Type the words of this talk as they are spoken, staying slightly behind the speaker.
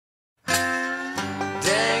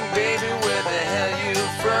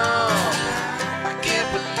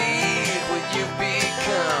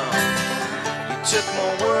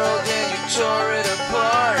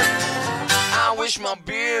my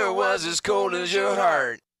beer was as cold as your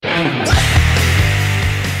heart.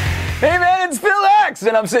 Hey man, it's Phil X,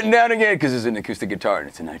 and I'm sitting down again because it's an acoustic guitar and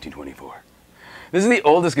it's a 1924. This is the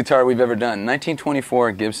oldest guitar we've ever done,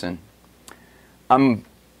 1924 Gibson. I'm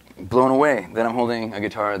blown away that I'm holding a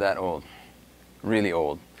guitar that old, really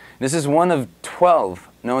old. This is one of 12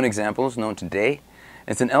 known examples known today.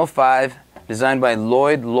 It's an L-5 designed by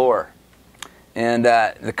Lloyd Loar. And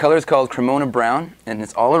the color is called Cremona Brown, and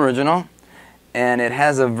it's all original. And it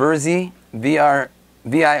has a Virzi,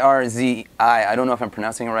 V-I-R-Z-I, I don't know if I'm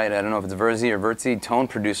pronouncing it right, I don't know if it's Virzi or Virzi Tone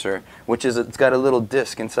Producer, which is, it's got a little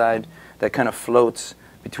disc inside that kind of floats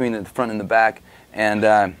between the front and the back,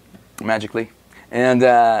 and magically. And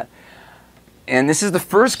this is the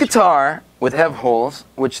first guitar with hev holes,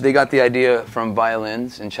 which they got the idea from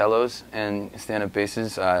violins and cellos and stand-up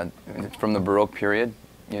basses from the Baroque period,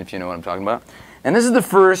 if you know what I'm talking about. And this is the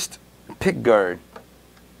first pickguard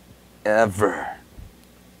ever.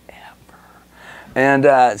 And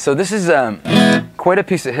so this is quite a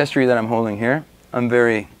piece of history that I'm holding here. I'm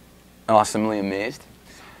very awesomely amazed.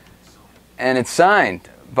 And it's signed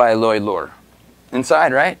by Lloyd Loar.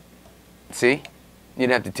 Inside, right? See? You'd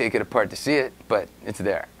have to take it apart to see it, but it's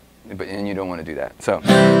there. And you don't want to do that. So.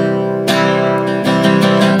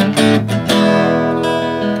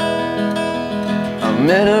 I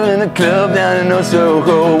met her in the club down in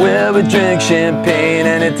Soho, where we drink champagne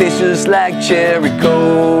and it tastes just like cherry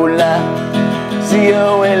cola.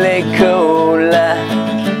 C-O-L-A cola.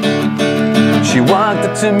 She walked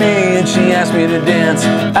up to me and she asked me to dance.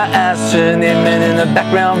 I asked her name and in the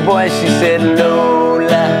background voice she said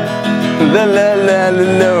Lola. La la la la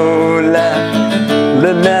Lola.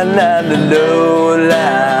 La la la la Lola.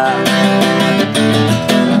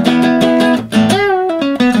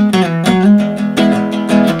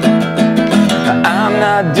 I'm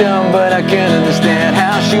not dumb, but I can't understand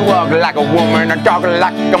how she walked like a woman and talk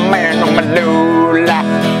like a man on my Lola.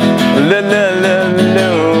 La la la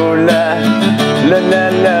Lola. La la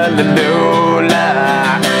la la Lola.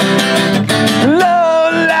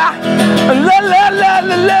 Lola. La la la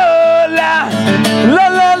la Lola. La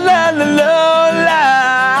la la la Lola.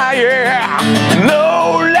 Yeah.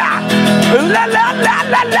 Lola. La la la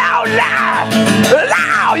la Lola.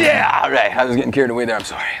 Oh yeah. All right. I was getting carried away there. I'm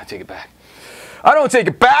sorry. I'll take it back. I don't take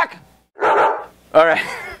it back. All right.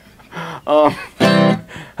 How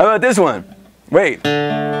about this one? Wait.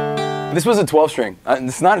 This was a 12-string.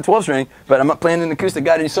 It's not a 12-string, but I'm not playing an acoustic.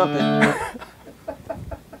 Gotta do something.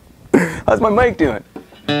 How's my mic doing?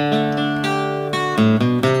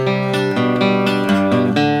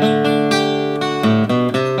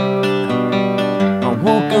 I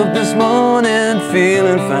woke up this morning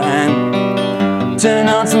feeling fine. Turn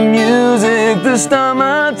on some music to start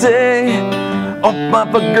my day.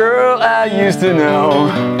 Up a girl I used to know.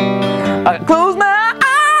 I closed my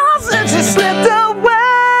eyes and she slipped away.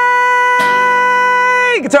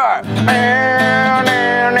 Guitar.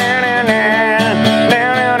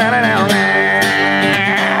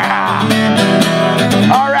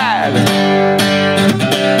 All right.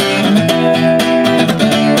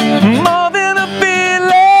 More than a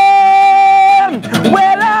feeling.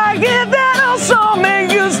 Well, I get that old song they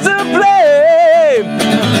used to play.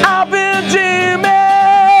 I've been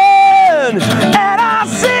dreaming, and I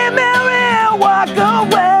see Mary walk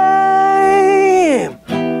away.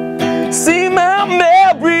 See my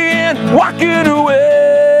Mary walking away.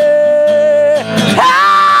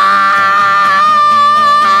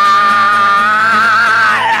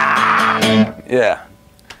 Yeah,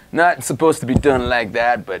 not supposed to be done like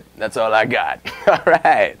that, but that's all I got. All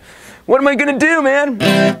right, what am I gonna do, man?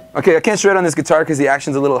 Okay, I can't shred on this guitar because the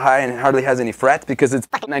action's a little high and it hardly has any frets because it's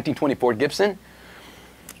 1924 Gibson.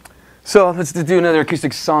 So let's do another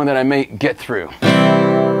acoustic song that I may get through.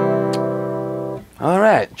 All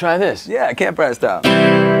right, try this. Yeah, campfire style.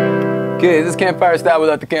 Okay, this is campfire style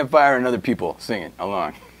without the campfire and other people singing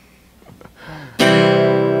along.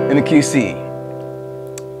 In the key C.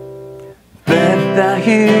 Beth, I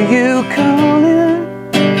hear you calling,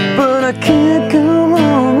 but I can't come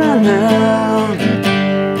home right now.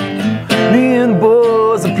 Me and the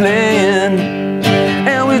boys are playing,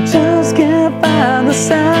 and we just can't find the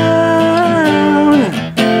sound.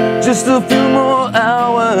 Just a few more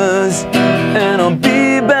hours, and I'll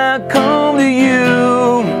be back home to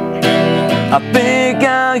you. I think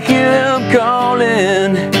I hear him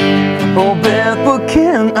calling. Oh, Beth, what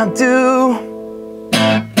can I do?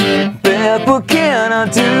 Beth, what can I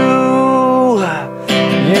do?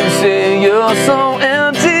 You say you're so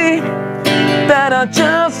empty that I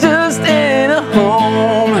just ain't a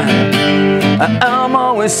home. I'm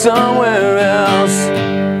always somewhere else,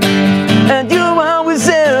 and you're always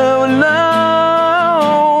there alone.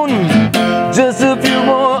 Just a few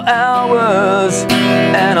more hours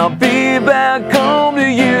and I'll be back home to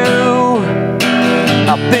you.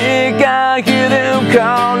 I think I hear them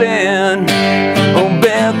calling. Oh,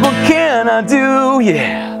 Beth, what can I do?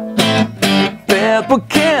 Yeah, Beth, what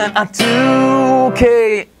can I do?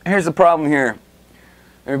 Okay, here's the problem here.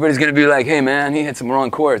 Everybody's gonna be like, hey man, he hit some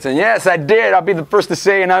wrong chords. And yes, I did. I'll be the first to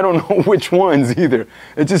say, and I don't know which ones either.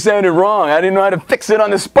 It just sounded wrong. I didn't know how to fix it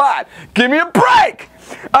on the spot. Give me a break!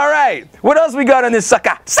 All right, what else we got on this sucker?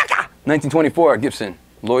 1924, Gibson,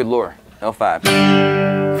 Lloyd Loar,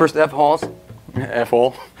 L-5. First F-halls,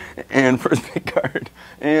 F-hole, and first pickguard.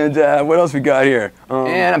 And what else we got here?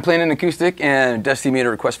 And I'm playing an acoustic, and Dusty made a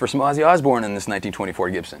request for some Ozzy Osbourne in this 1924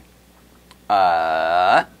 Gibson.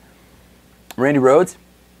 Randy Rhoads.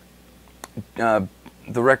 The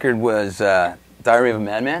record was Diary of a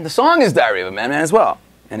Madman. The song is Diary of a Madman as well.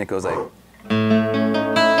 And it goes like...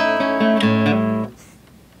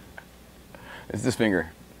 It's this finger.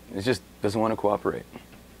 It just doesn't want to cooperate.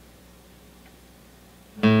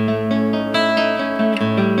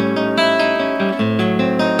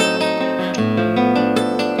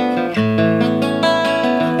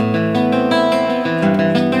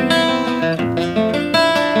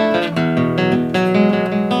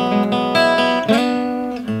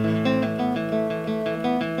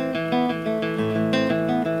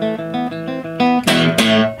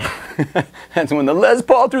 That's when the Les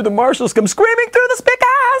Paul through the Marshalls come screaming through the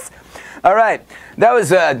speakers. All right, that was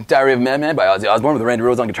Diary of a Madman by Ozzy Osbourne with Randy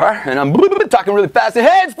Rhoads on guitar, and I'm talking really fast. And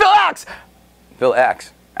hey, it's Phil X. Phil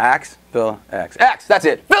X. X. Phil X. X. That's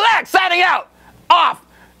it. Phil X signing out. Off.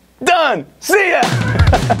 Done. See ya.